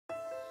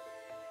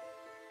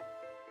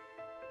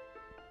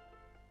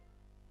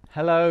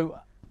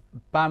Hello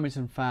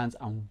badminton fans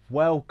and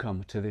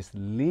welcome to this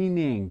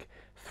Li-Ning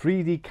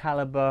 3D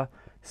caliber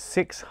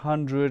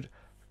 600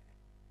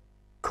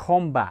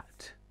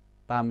 combat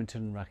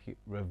badminton racket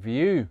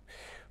review.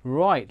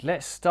 Right,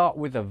 let's start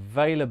with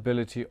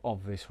availability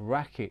of this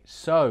racket.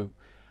 So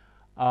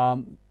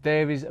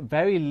there is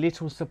very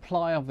little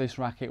supply of this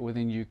racket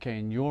within UK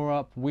and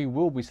Europe. We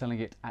will be selling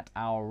it at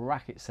our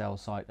racket sale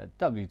site at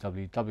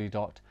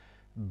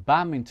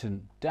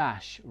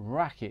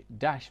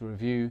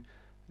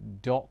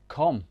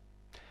www.badminton-racket-review.com.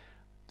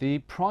 The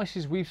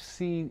prices we've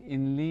seen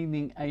in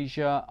Li-Ning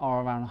Asia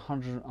are around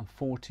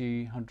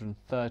 £140,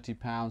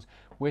 £130.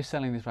 We're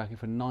selling this racket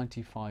for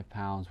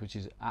 £95, which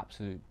is an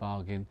absolute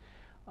bargain.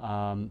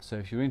 So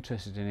if you're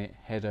interested in it,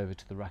 head over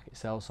to the racket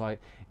sale site.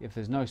 If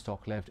there's no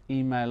stock left,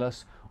 email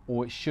us,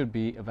 or it should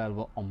be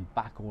available on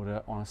back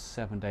order on a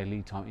 7-day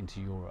lead time into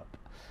Europe.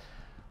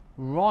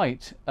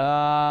 Right,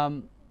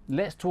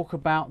 let's talk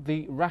about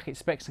the racket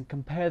specs and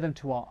compare them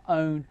to our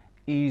own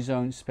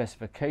E-Zone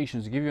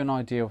specifications to give you an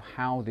idea of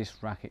how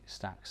this racket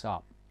stacks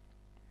up.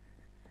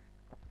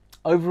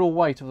 Overall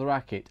weight of the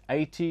racket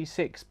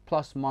 86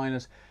 plus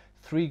minus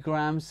 3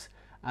 grams,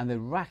 and the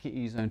racket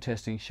E-Zone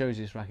testing shows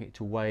this racket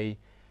to weigh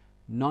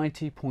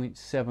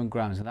 90.7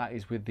 grams, and that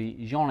is with the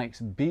Yonex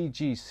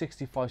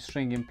BG65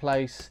 string in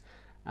place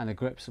and the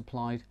grip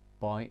supplied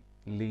by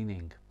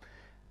Li-Ning.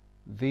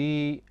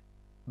 The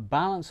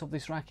balance of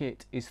this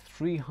racket is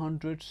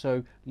 300,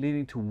 so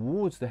leaning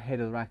towards the head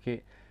of the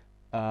racket,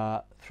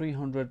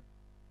 300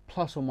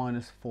 plus or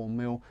minus 4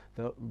 mil.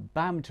 The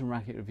Badminton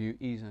Racket Review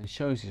E-Zone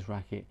shows this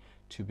racket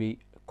to be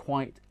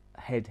quite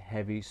head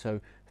heavy, so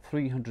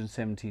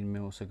 317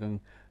 mil, so going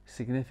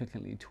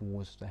significantly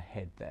towards the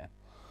head there.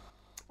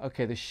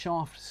 Okay, the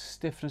shaft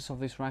stiffness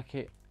of this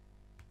racket,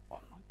 oh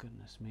my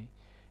goodness me,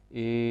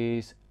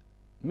 is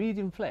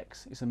medium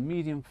flex. It's a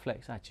medium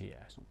flex, actually,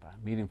 yeah, it's not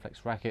bad. Medium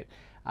flex racket,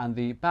 and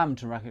the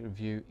Badminton Racket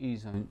Review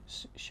E-Zone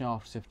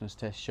shaft stiffness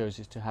test shows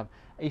it to have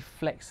a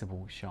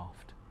flexible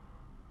shaft.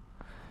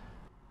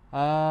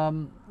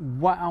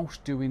 What else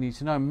do we need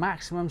to know?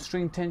 Maximum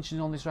string tension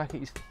on this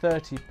racket is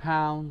 30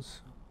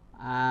 pounds,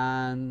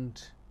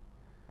 and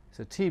it's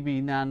a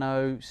TB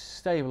Nano,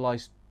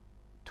 stabilized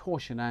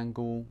torsion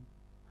angle,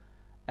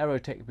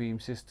 Aerotech beam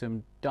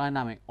system,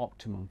 dynamic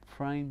optimum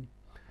frame.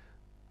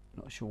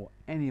 Not sure what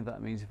any of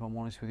that means, if I'm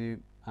honest with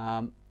you.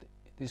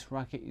 This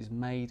racket is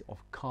made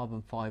of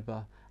carbon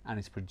fiber and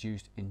is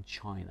produced in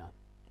China.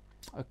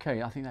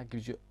 Okay, I think that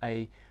gives you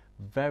a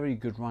very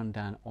good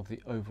rundown of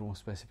the overall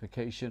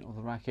specification of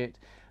the racket.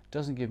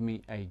 Doesn't give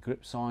me a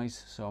grip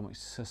size, so I'm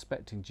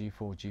suspecting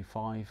G4,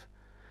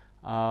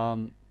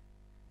 G5.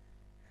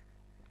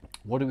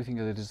 What do we think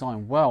of the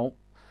design? Well,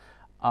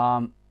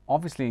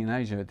 obviously in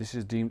Asia this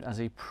is deemed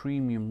as a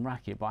premium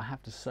racket, but I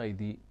have to say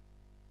the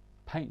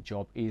paint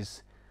job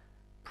is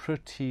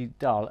pretty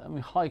dull. I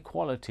mean, high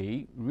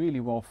quality, really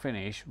well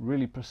finished,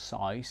 really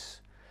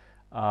precise.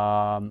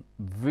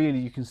 Really,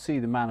 you can see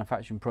the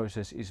manufacturing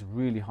process is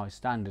really high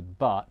standard,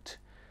 but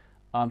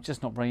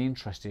just not very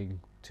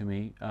interesting to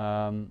me.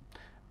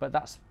 But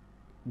that's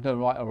no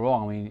right or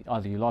wrong. I mean,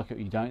 either you like it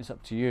or you don't. It's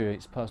up to you.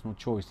 It's personal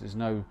choice. There's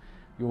no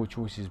your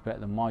choice is better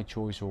than my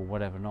choice or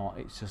whatever. Not.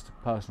 It's just a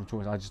personal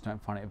choice. I just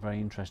don't find it a very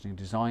interesting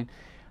design.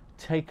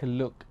 Take a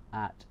look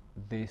at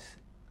this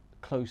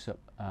close-up,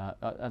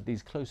 at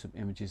these close-up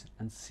images,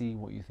 and see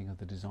what you think of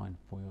the design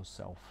for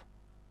yourself.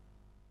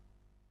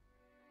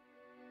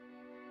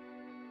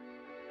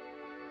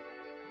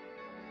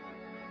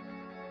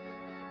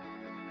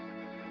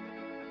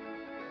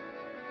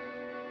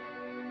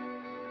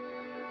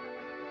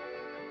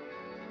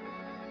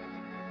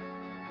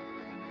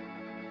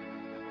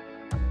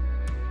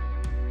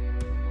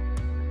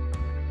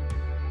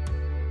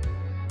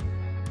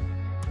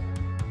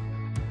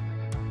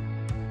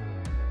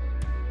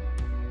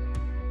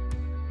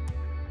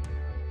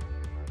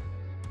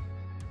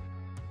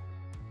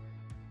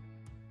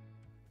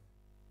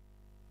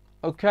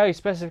 Okay,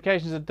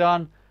 specifications are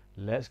done.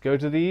 Let's go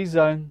to the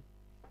E-Zone.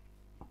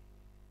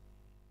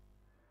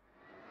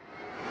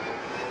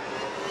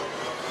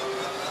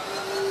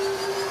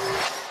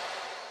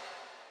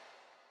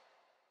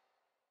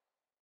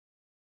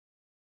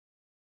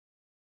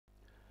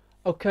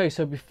 Okay,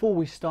 so before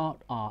we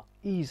start our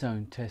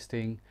E-Zone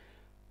testing,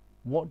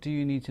 what do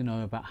you need to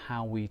know about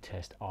how we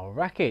test our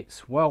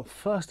rackets? Well,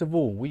 first of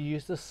all, we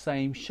use the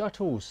same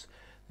shuttles,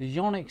 the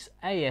Yonex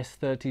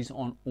AS30s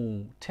on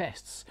all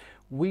tests.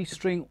 We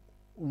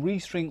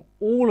re-string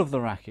all of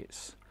the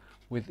rackets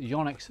with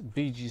Yonex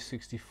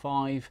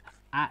BG65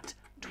 at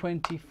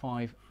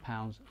 25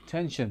 pounds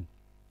tension,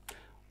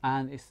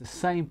 and it's the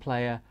same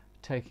player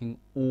taking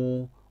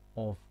all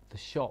of the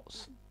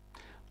shots.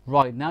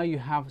 Right, now you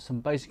have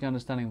some basic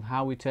understanding of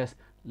how we test.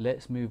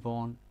 Let's move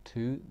on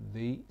to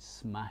the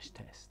smash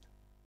test.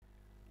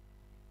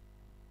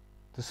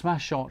 The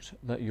smash shot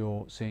that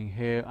you're seeing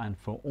here, and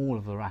for all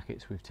of the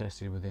rackets we've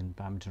tested within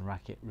Badminton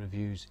Racket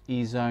Reviews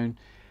E-Zone,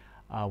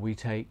 we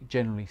take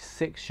generally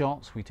 6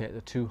 shots. We take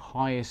the 2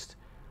 highest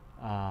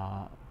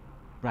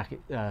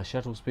racket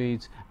shuttle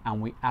speeds,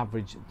 and we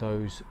average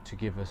those to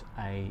give us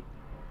a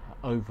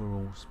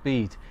overall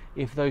speed.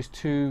 If those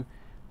two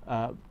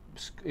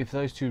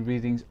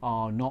readings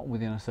are not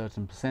within a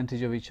certain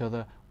percentage of each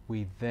other,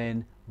 we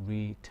then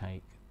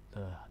retake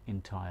the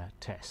entire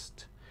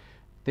test.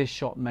 This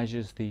shot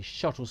measures the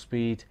shuttle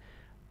speed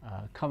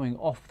coming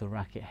off the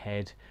racket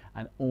head,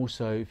 and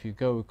also if you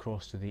go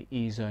across to the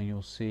E zone,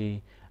 you'll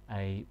see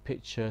a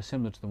picture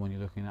similar to the one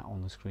you're looking at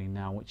on the screen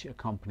now, which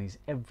accompanies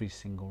every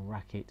single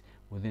racket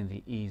within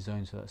the E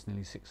zone, so that's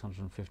nearly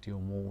 650 or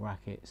more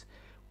rackets,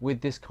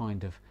 with this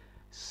kind of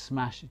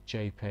smash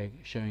JPEG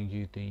showing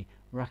you the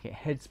racket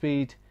head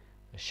speed,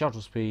 the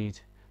shuttle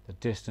speed, the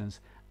distance,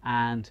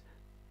 and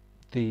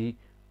the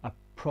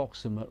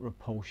approximate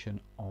repulsion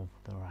of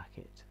the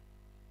racket.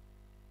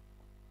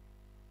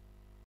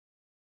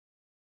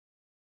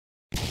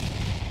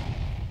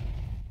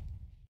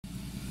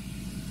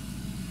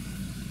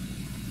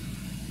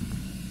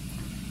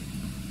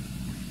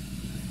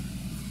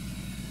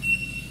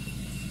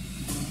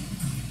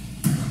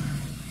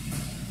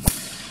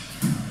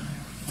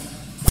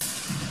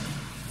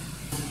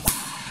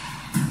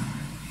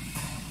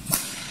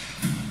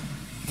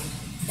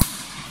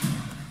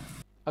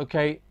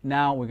 Okay,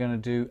 now we're going to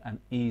do an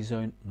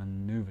E-zone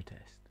maneuver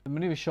test. The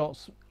maneuver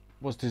shots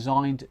was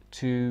designed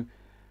to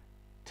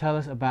tell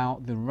us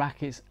about the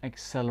racket's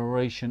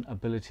acceleration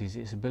abilities,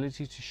 its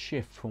ability to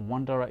shift from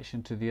one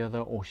direction to the other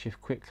or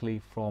shift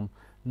quickly from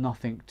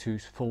nothing to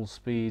full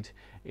speed.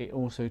 It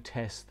also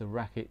tests the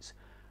racket's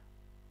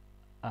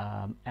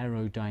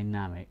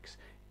aerodynamics.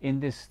 In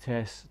this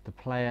test, the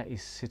player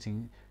is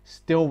sitting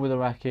still with the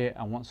racket,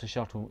 and once the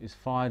shuttle is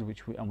fired,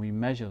 we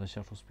measure the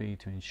shuttle speed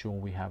to ensure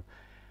we have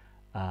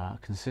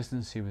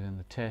consistency within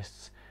the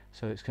tests,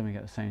 so it's coming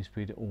at the same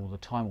speed all the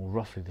time, or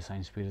roughly the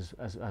same speed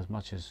as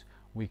much as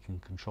we can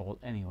control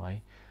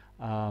anyway.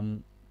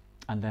 And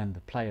then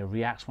the player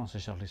reacts once the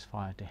shuttle is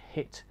fired to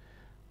hit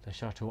the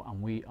shuttle,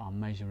 and we are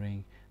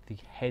measuring the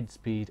head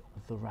speed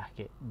of the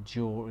racket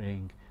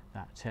during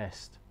that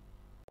test.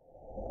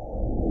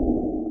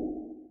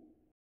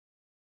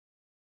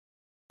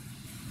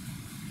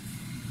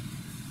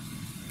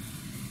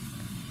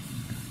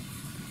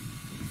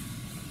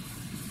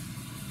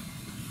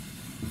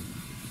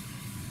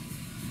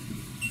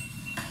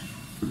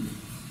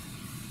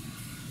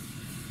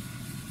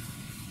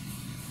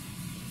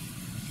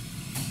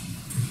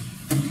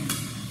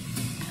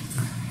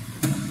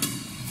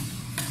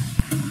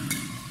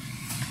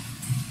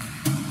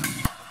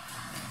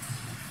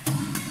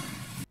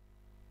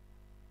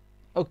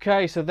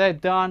 Okay, so they're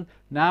done.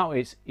 Now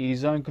it's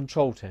E-zone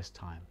control test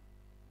time.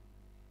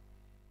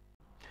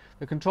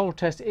 The control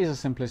test is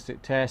a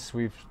simplistic test.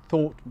 We've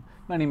thought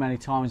many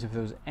times if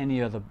there was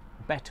any other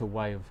better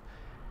way of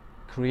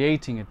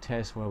creating a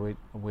test where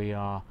we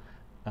are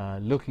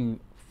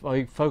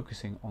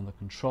focusing on the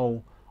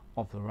control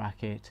of the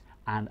racket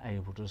and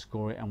able to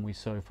score it, and we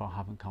so far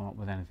haven't come up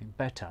with anything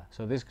better.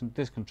 So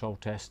this control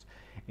test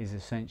is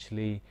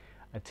essentially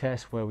a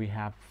test where we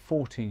have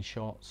 14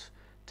 shots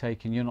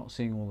taken. You're not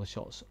seeing all the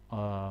shots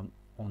on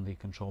the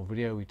control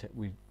video.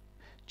 We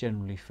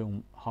generally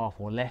film half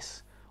or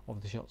less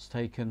of the shots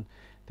taken.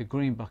 The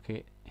green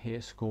bucket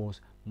here scores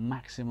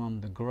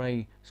maximum, the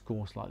grey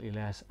scores slightly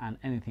less, and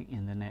anything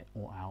in the net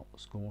or out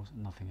scores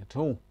nothing at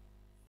all.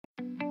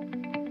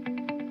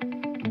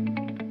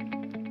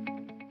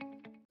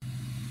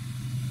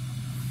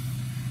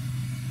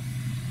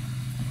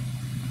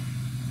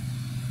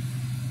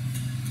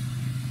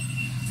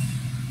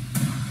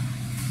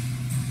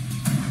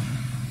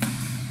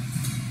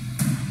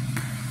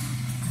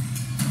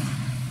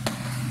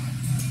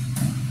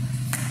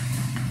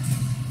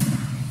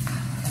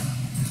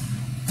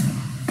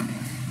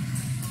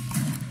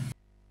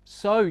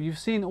 So you've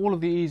seen all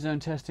of the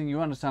E-zone testing,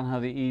 you understand how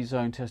the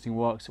E-zone testing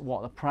works,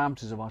 what the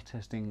parameters of our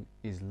testing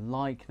is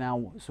like.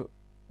 Now, so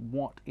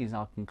what is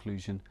our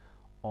conclusion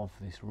of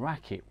this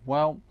racket?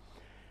 Well,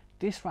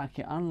 this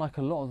racket, unlike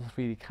a lot of the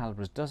 3D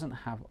calibers, doesn't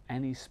have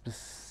any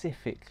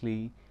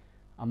specifically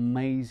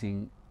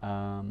amazing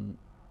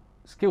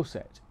skill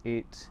set.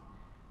 It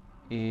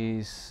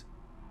is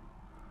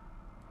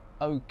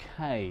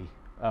okay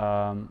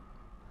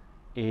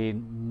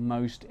in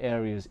most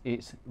areas.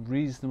 It's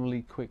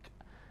reasonably quick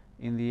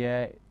in the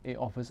air. It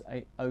offers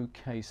a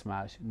okay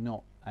smash,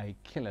 not a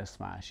killer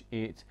smash.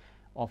 It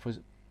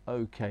offers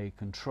okay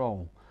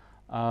control.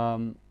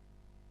 So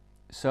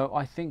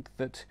I think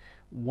that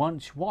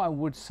what I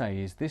would say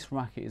is this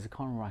racket is the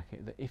kind of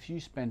racket that if you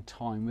spend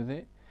time with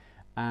it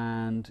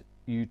and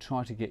you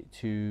try to get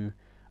to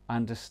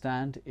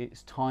understand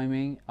its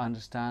timing,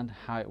 understand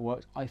how it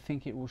works, I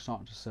think it will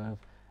start to serve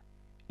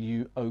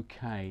you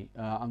okay.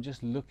 I'm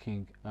just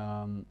looking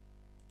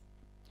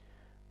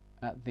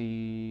at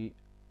the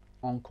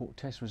on-court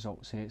test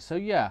results here. So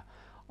yeah,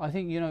 I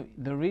think, you know,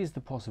 there is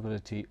the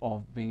possibility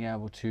of being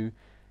able to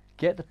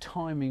get the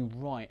timing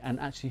right and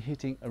actually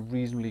hitting a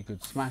reasonably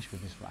good smash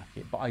with this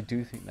racket, but I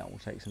do think that will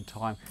take some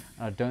time,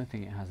 and I don't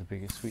think it has the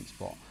biggest sweet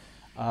spot.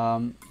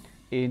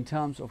 in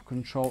terms of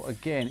control,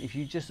 again, if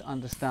you just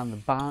understand the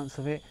balance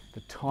of it,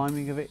 the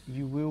timing of it,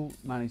 you will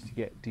manage to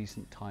get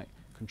decent tight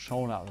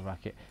control out of the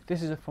racket.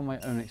 This is from my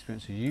own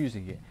experience of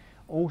using it.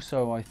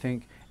 Also, I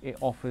think it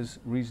offers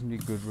reasonably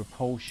good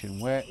repulsion.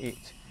 Where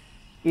it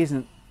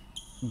isn't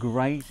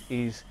great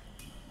is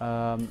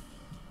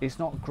it's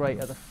not great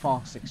at the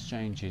fast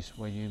exchanges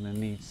where you're going to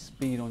need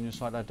speed on your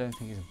side. I don't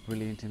think it's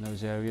brilliant in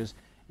those areas.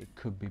 It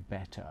could be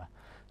better.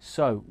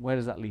 So where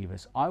does that leave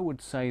us? I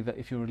would say that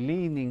if you're a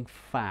Li-Ning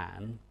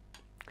fan,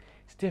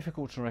 it's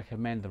difficult to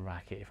recommend the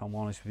racket, if I'm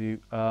honest with you.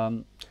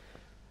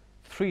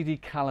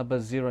 3D Caliber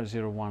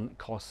 001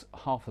 costs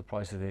half the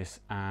price of this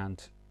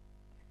and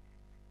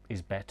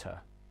is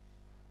better.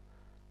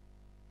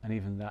 And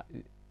even that,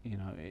 you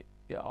know,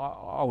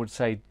 I would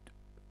say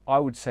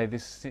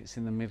this sits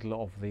in the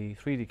middle of the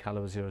 3D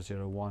Caliber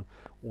 001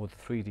 or the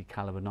 3D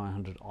Caliber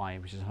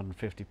 900i, which is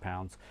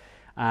 £150,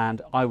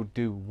 and I would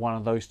do one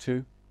of those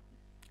two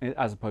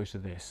as opposed to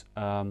this.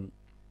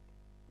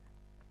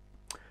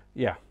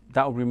 Yeah,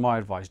 that would be my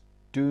advice.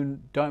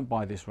 Don't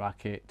buy this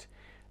racket.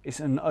 It's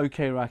an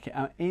okay racket,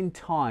 and in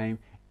time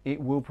it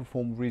will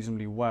perform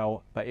reasonably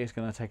well, but it's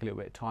going to take a little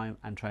bit of time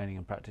and training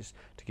and practice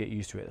to get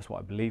used to it. That's what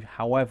I believe.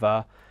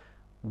 However,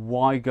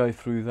 why go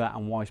through that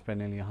and why spend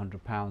nearly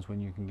 £100 when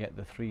you can get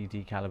the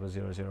 3D Caliber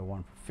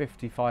 001 for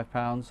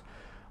 £55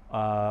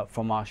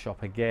 from our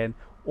shop again,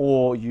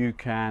 or you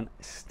can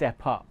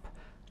step up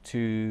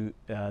to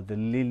the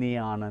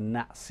Liliana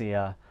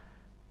Natsia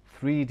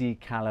 3D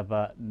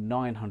Caliber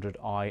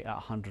 900i at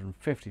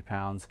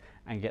 £150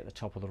 and get the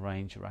top of the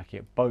range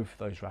racket. Both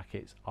those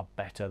rackets are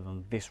better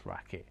than this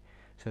racket.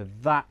 So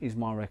that is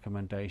my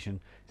recommendation.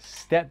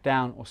 Step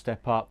down or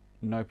step up,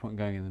 no point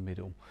going in the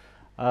middle.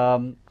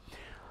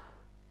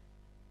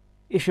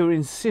 If you're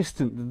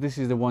insistent that this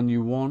is the one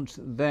you want,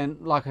 then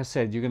like I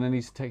said, you're going to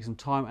need to take some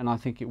time, and I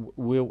think it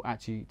will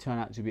actually turn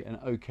out to be an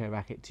okay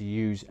racket to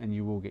use and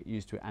you will get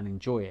used to it and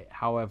enjoy it.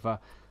 However,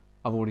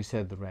 I've already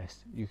said the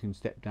rest. You can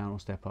step down or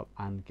step up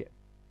and get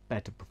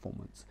better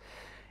performance.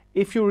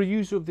 If you're a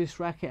user of this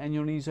racket and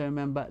you're an eZone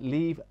member,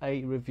 leave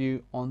a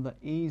review on the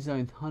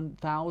eZone.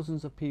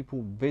 Thousands of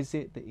people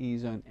visit the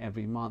eZone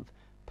every month.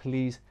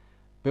 Please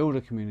build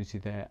a community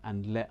there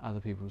and let other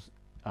people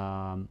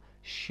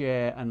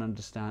share and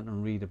understand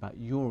and read about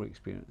your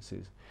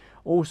experiences.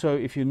 Also,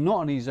 if you're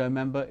not an eZone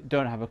member,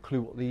 don't have a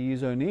clue what the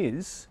eZone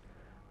is,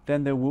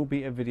 then there will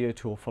be a video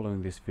tour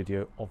following this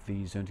video of the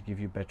eZone to give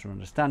you a better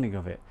understanding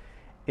of it.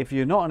 If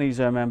you're not an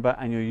eZone member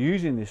and you're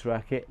using this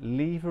racket,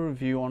 leave a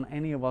review on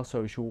any of our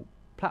social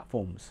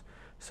platforms.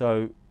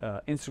 So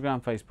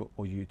Instagram, Facebook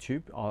or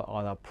YouTube are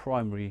our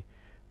primary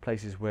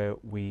places where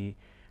we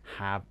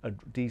have a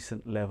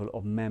decent level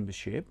of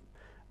membership,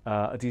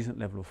 a decent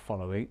level of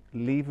following.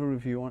 Leave a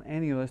review on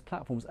any of those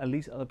platforms. At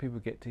least other people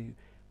get to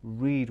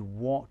read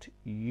what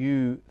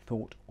you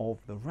thought of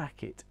the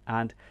racket.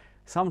 And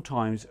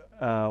sometimes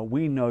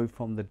we know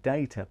from the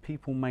data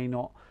people may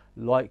not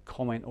like,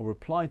 comment or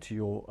reply to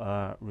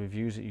your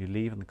reviews that you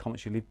leave and the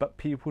comments you leave, but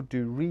people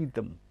do read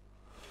them.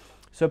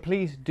 So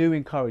please do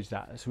encourage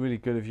that. It's really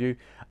good of you.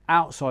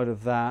 Outside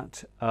of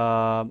that,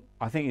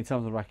 I think in terms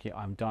of the racket,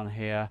 I'm done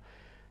here.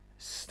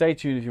 Stay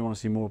tuned if you want to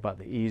see more about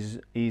the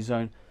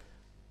eZone.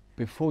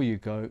 Before you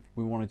go,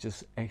 we want to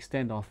just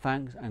extend our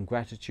thanks and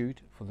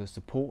gratitude for the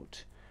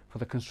support, for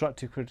the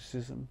constructive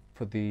criticism,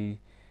 for the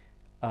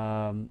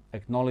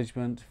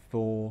acknowledgement,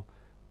 for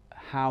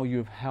how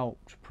you've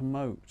helped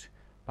promote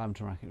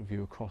Badminton Racket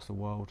Review across the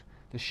world,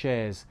 the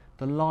shares,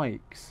 the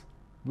likes,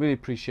 really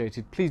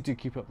appreciated. Please do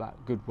keep up that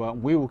good work.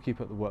 We will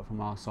keep up the work from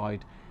our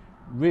side.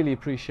 Really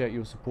appreciate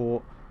your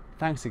support.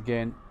 Thanks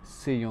again.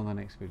 See you on the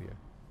next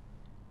video.